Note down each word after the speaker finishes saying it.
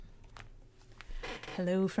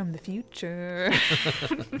Hello from the future.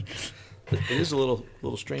 It is a little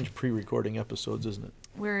strange pre-recording episodes, isn't it?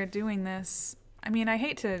 We're doing this. I mean, I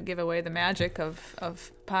hate to give away the magic of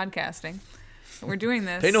podcasting, but we're doing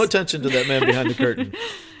this. Pay no attention to that man behind the curtain.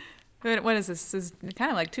 But what is this? This is kind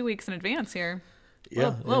of like 2 weeks in advance here.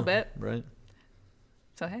 Yeah, a little bit. Right.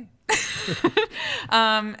 So, hey.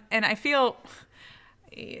 And I feel,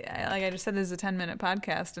 like I just said, this is a 10-minute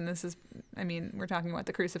podcast, and this is, I mean, we're talking about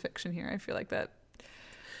the crucifixion here. I feel like that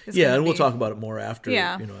is and we'll talk about it more after,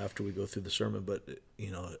 Yeah. after we go through the sermon. But,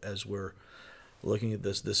 as we're looking at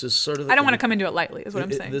this is sort of... I don't want to come into it lightly, is what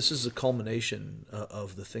I'm saying. This is a culmination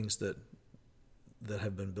of the things that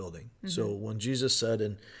have been building. Mm-hmm. So when Jesus said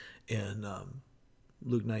in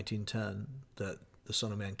Luke 19:10 that the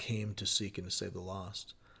Son of Man came to seek and to save the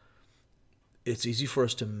lost, it's easy for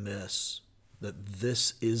us to miss that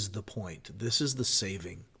this is the point. This is the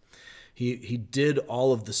saving. He did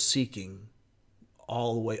all of the seeking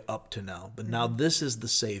all the way up to now, but now this is the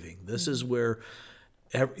saving. This is where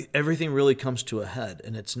everything really comes to a head,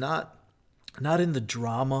 and it's not in the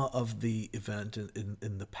drama of the event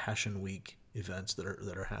in the Passion Week events that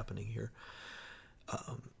are happening here.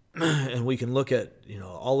 And we can look at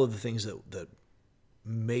all of the things that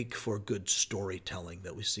make for good storytelling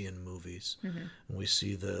that we see in movies. Mm-hmm. And we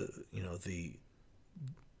see the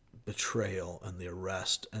betrayal and the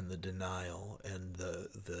arrest and the denial and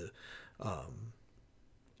the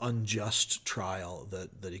unjust trial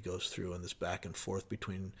that he goes through, and this back and forth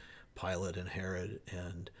between Pilate and Herod,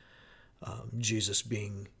 and Jesus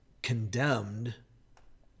being condemned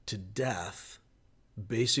to death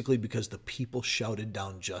basically because the people shouted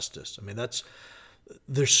down justice. I mean,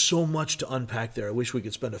 there's so much to unpack there. I wish we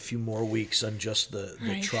could spend a few more weeks on just the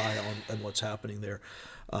Right. trial and what's happening there.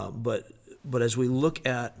 But as we look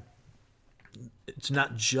at, it's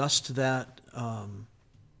not just that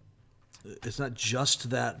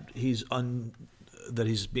he's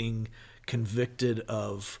being convicted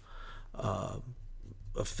of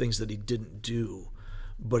things that he didn't do,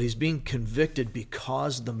 but he's being convicted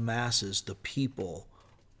because the masses, the people,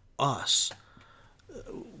 us,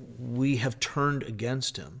 we have turned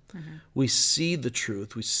against him. Mm-hmm. We see the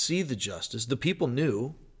truth. We see the justice. The people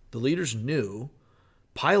knew. The leaders knew.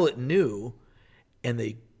 Pilate knew. And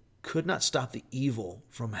they could not stop the evil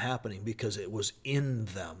from happening because it was in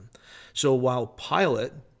them. So while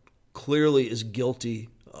Pilate clearly is guilty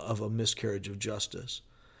of a miscarriage of justice,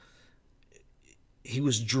 he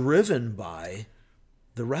was driven by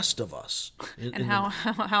the rest of us. And how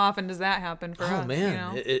often does that happen for us? Oh,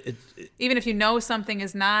 man. Even if you know something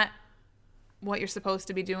is not what you're supposed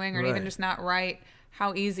to be doing, or Right. even just not right,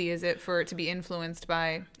 how easy is it for it to be influenced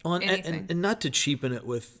by anything? And not to cheapen it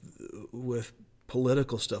with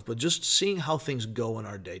political stuff, but just seeing how things go in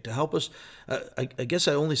our day to help us. I guess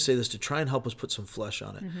I only say this to try and help us put some flesh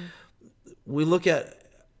on it. Mm-hmm. We look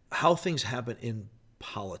at how things happen in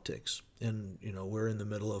politics, and we're in the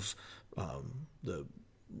middle of the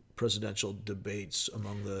presidential debates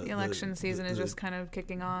among the election season is just kind of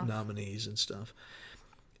kicking off, nominees and stuff,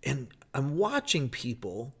 and I'm watching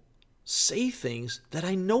people say things that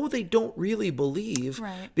I know they don't really believe,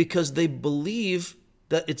 right. because they believe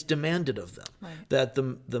that it's demanded of them, right. that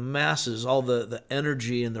the masses, all the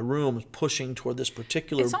energy in the room is pushing toward this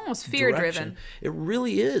particular It's almost fear-driven. It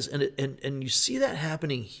really is, and you see that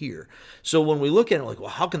happening here. So when we look at it, like, well,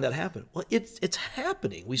 how can that happen? Well, it's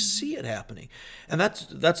happening. We see it happening, and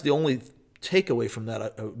that's the only takeaway from that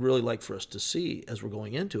I would really like for us to see as we're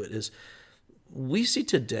going into it is we see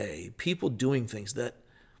today people doing things that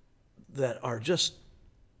are just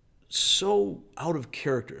so out of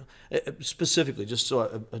character. Specifically, just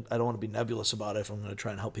so I don't want to be nebulous about it if I'm going to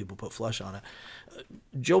try and help people put flesh on it.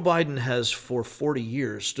 Joe Biden has for 40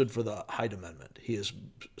 years stood for the Hyde Amendment. He has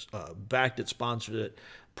backed it, sponsored it,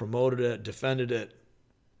 promoted it, defended it.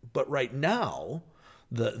 But right now,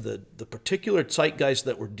 the particular zeitgeist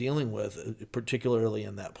that we're dealing with, particularly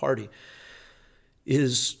in that party,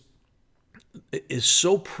 is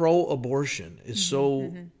so pro-abortion, is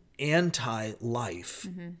so anti-life.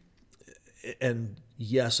 Mm-hmm. And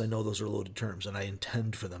yes, I know those are loaded terms, and I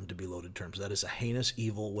intend for them to be loaded terms. That is a heinous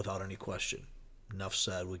evil without any question. Enough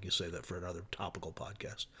said. We can say that for another topical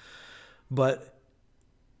podcast. But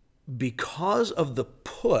because of the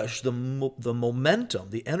push, the momentum,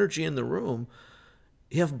 the energy in the room,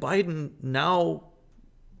 you have Biden now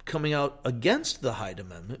coming out against the Hyde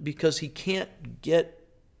Amendment because he can't get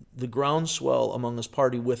the groundswell among his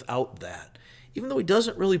party without that, even though he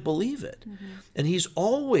doesn't really believe it. Mm-hmm. And he's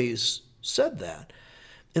always said that.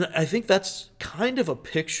 And I think that's kind of a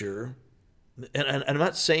picture, and I'm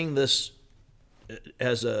not saying this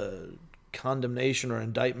as a condemnation or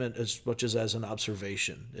indictment as much as an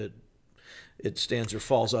observation. It stands or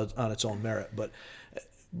falls on its own merit.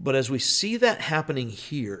 But as we see that happening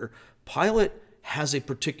here, Pilate has a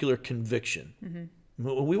particular conviction.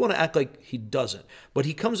 Mm-hmm. We want to act like he doesn't. But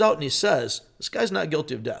he comes out and he says, this guy's not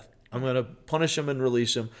guilty of death. I'm going to punish him and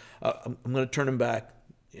release him. I'm going to turn him back.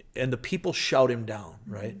 And the people shout him down,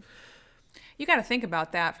 right? You got to think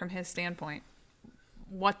about that from his standpoint,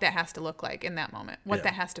 what that has to look like in that moment, what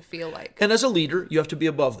that has to feel like. And as a leader, you have to be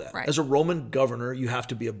above that. Right. As a Roman governor, you have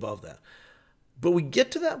to be above that. But we get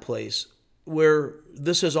to that place where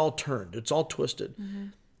this has all turned. It's all twisted. Mm-hmm.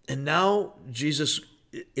 And now Jesus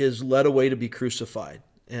is led away to be crucified.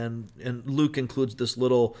 And Luke includes this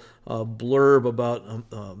little blurb about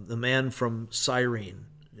the man from Cyrene.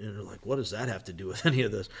 And they're like, what does that have to do with any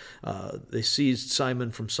of this? They seized Simon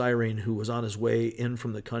from Cyrene, who was on his way in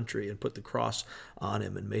from the country, and put the cross on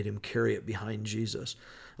him and made him carry it behind Jesus.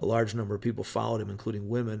 A large number of people followed him, including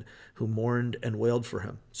women who mourned and wailed for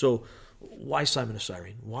him. So why Simon of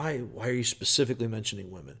Cyrene? Why are you specifically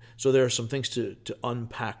mentioning women? So there are some things to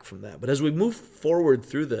unpack from that. But as we move forward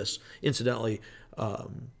through this, incidentally,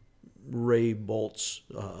 Ray Boltz,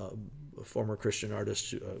 a former Christian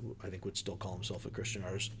artist, I think would still call himself a Christian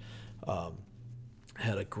artist,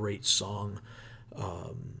 had a great song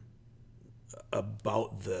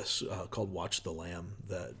about this called "Watch the Lamb."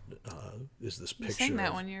 That is this picture. You sang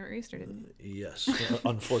that one year at Easter, didn't you? Yes,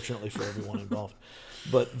 unfortunately for everyone involved,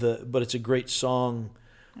 but it's a great song.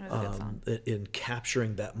 In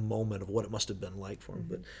capturing that moment of what it must have been like for him.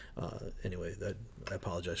 Mm-hmm. But anyway, I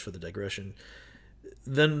apologize for the digression.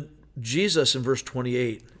 Then Jesus in verse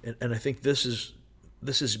 28, and I think this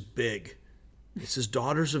is big. It says,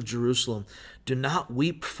 "Daughters of Jerusalem, do not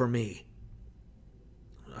weep for me."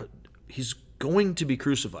 He's going to be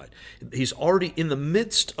crucified. He's already in the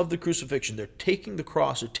midst of the crucifixion. They're taking the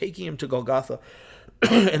cross, they're taking him to Golgotha.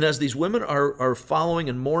 And as these women are following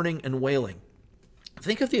and mourning and wailing,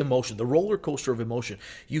 think of the emotion, the roller coaster of emotion.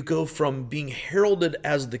 You go from being heralded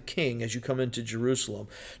as the king as you come into Jerusalem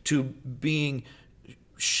to being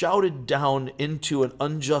shouted down into an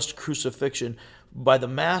unjust crucifixion by the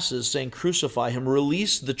masses saying, crucify him,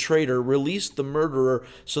 release the traitor, release the murderer,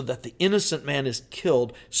 so that the innocent man is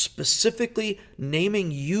killed, specifically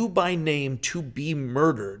naming you by name to be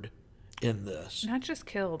murdered in this. Not just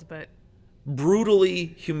killed, but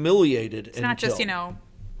brutally humiliated and not killed. Just,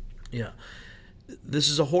 Yeah. This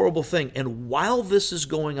is a horrible thing. And while this is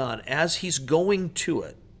going on, as he's going to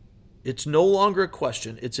it, it's no longer a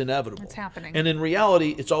question. It's inevitable. It's happening. And in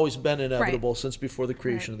reality, it's always been inevitable right. since before the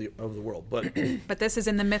creation right. of the world. But but this is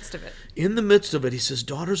in the midst of it. In the midst of it, he says,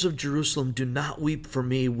 "Daughters of Jerusalem, do not weep for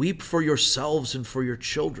me. Weep for yourselves and for your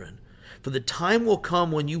children. For the time will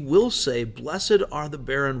come when you will say, blessed are the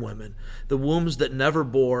barren women, the wombs that never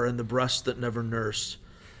bore and the breasts that never nursed.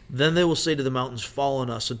 Then they will say to the mountains, fall on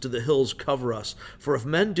us, and to the hills, cover us. For if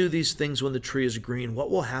men do these things when the tree is green,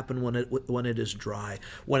 what will happen when it is dry?"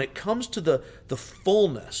 When it comes to the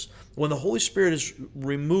fullness, when the Holy Spirit is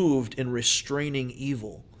removed in restraining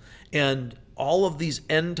evil, and all of these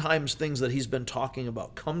end times things that he's been talking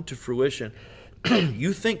about come to fruition,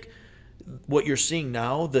 you think what you're seeing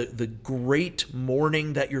now, the great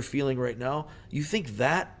mourning that you're feeling right now, you think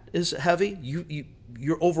that is heavy?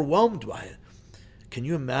 You're overwhelmed by it. Can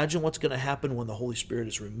you imagine what's going to happen when the Holy Spirit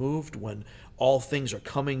is removed, when all things are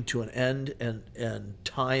coming to an end and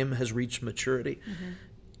time has reached maturity? Mm-hmm.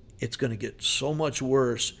 It's going to get so much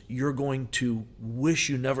worse. You're going to wish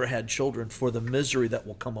you never had children for the misery that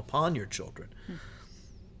will come upon your children. Mm-hmm.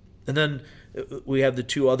 And then we have the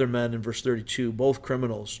two other men in verse 32, both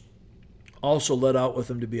criminals, also led out with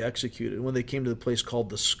him to be executed. When they came to the place called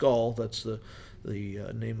the Skull, that's the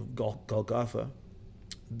name of Golgotha,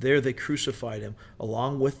 there they crucified him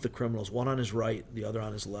along with the criminals, one on his right, the other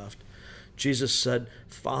on his left. Jesus said,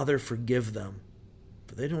 "Father, forgive them,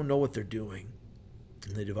 for they don't know what they're doing."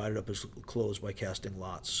 And they divided up his clothes by casting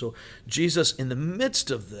lots. So Jesus, in the midst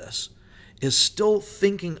of this, is still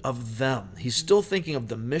thinking of them. He's still thinking of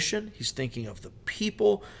the mission. He's thinking of the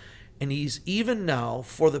people. And he's even now,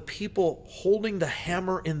 for the people holding the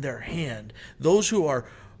hammer in their hand, those who are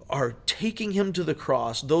taking him to the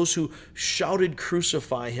cross, those who shouted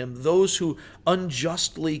crucify him, those who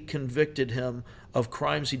unjustly convicted him of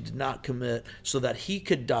crimes he did not commit so that he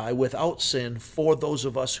could die without sin for those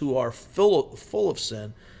of us who are full of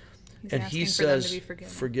sin. And he says,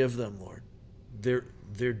 forgive them, Lord.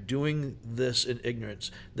 They're doing this in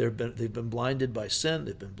ignorance. They've been blinded by sin.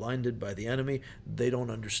 They've been blinded by the enemy. They don't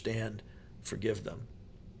understand. Forgive them.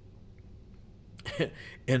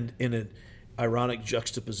 And ironic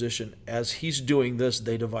juxtaposition. As he's doing this,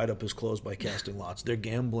 they divide up his clothes by casting lots. They're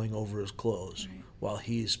gambling over his clothes while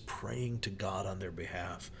he's praying to God on their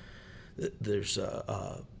behalf. There's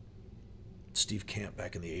Steve Camp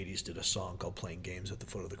back in the 80s did a song called Playing Games at the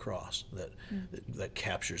Foot of the Cross that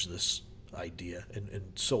captures this idea.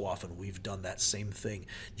 And so often we've done that same thing.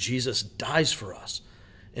 Jesus dies for us,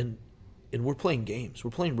 and we're playing games.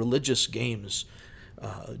 We're playing religious games,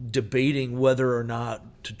 debating whether or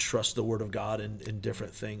not to trust the Word of God in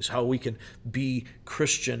different things, how we can be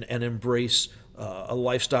Christian and embrace a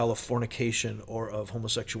lifestyle of fornication or of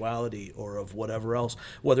homosexuality or of whatever else,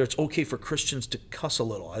 whether it's okay for Christians to cuss a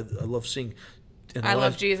little. I love seeing... I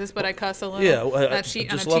love Jesus, but I cuss a little. Yeah, that sheet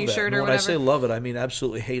I on just a love T-shirt that. or When whatever. I say love it, I mean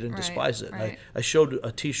absolutely hate and despise it. Right. I showed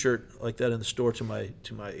a T-shirt like that in the store to my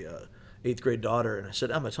 8th grade daughter, and I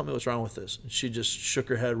said, Emma, tell me what's wrong with this. And she just shook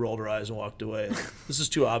her head, rolled her eyes, and walked away. Like, this is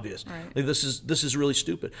too obvious. Like, this is really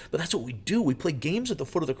stupid. But that's what we do. We play games at the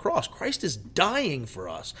foot of the cross. Christ is dying for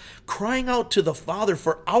us, crying out to the Father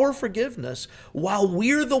for our forgiveness while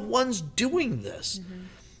we're the ones doing this.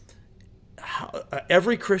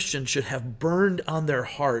 Every Christian should have burned on their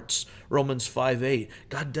hearts Romans 5:8.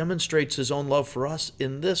 God demonstrates his own love for us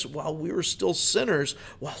in this: while we were still sinners,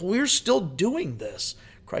 while we're still doing this,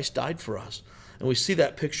 Christ died for us. And we see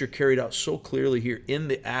that picture carried out so clearly here in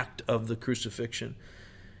the act of the crucifixion.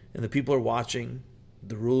 And the people are watching.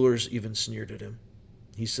 The rulers even sneered at him.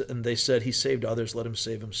 And they said, he saved others, let him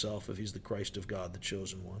save himself if he's the Christ of God, the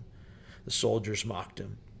chosen one. The soldiers mocked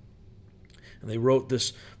him. And they wrote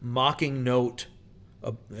this mocking note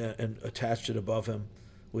and attached it above him,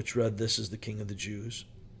 which read, "This is the King of the Jews."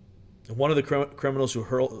 And one of the criminals who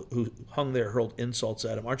hung there hurled insults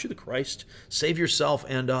at him. "Aren't you the Christ? Save yourself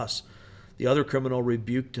and us." The other criminal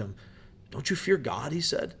rebuked him. "Don't you fear God," he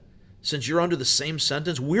said, "since you're under the same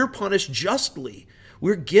sentence? We're punished justly.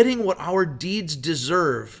 We're getting what our deeds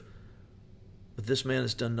deserve. But this man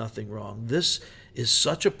has done nothing wrong." This is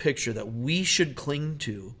such a picture that we should cling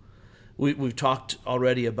to. We've talked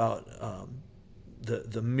already about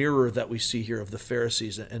the mirror that we see here of the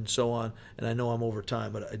Pharisees and so on. And I know I'm over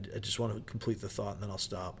time, but I just want to complete the thought and then I'll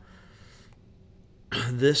stop.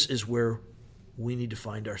 This is where we need to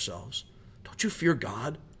find ourselves. Don't you fear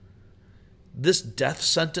God? This death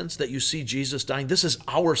sentence that you see Jesus dying, this is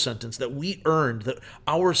our sentence that we earned, that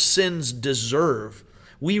our sins deserve.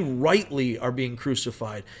 We rightly are being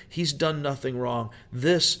crucified. He's done nothing wrong.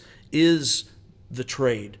 This is the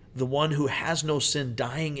trade, the one who has no sin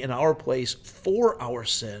dying in our place for our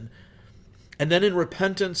sin. And then in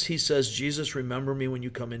repentance, he says, "Jesus, remember me when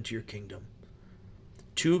you come into your kingdom."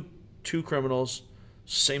 Two criminals,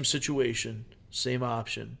 same situation, same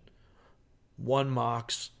option. One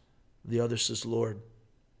mocks, the other says, "Lord,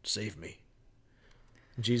 save me."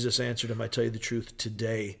 Jesus answered him, "I tell you the truth,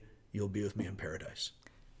 today you'll be with me in paradise."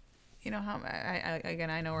 You know how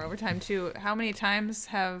I know we're over time too. How many times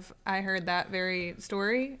have I heard that very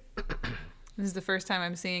story? This is the first time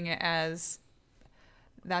I'm seeing it as,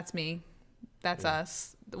 that's me, that's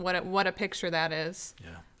us. What a picture that is.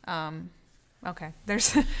 Yeah. Okay,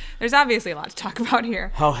 there's obviously a lot to talk about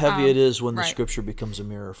here. How heavy it is when the Scripture becomes a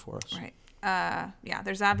mirror for us. Right. Yeah,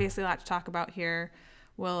 there's obviously a lot to talk about here.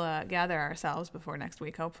 We'll gather ourselves before next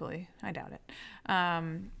week, hopefully. I doubt it.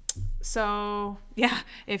 So yeah,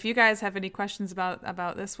 if you guys have any questions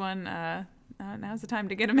about this one, now's the time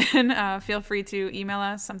to get them in. Feel free to email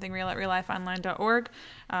us, somethingreal@reallifeonline.org.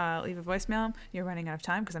 Leave a voicemail. You're running out of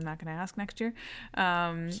time because I'm not going to ask next year.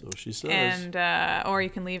 So she says. And or you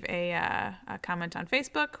can leave a comment on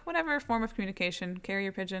Facebook, whatever form of communication.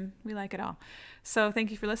 Carrier pigeon, we like it all. So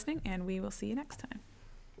thank you for listening, and we will see you next time.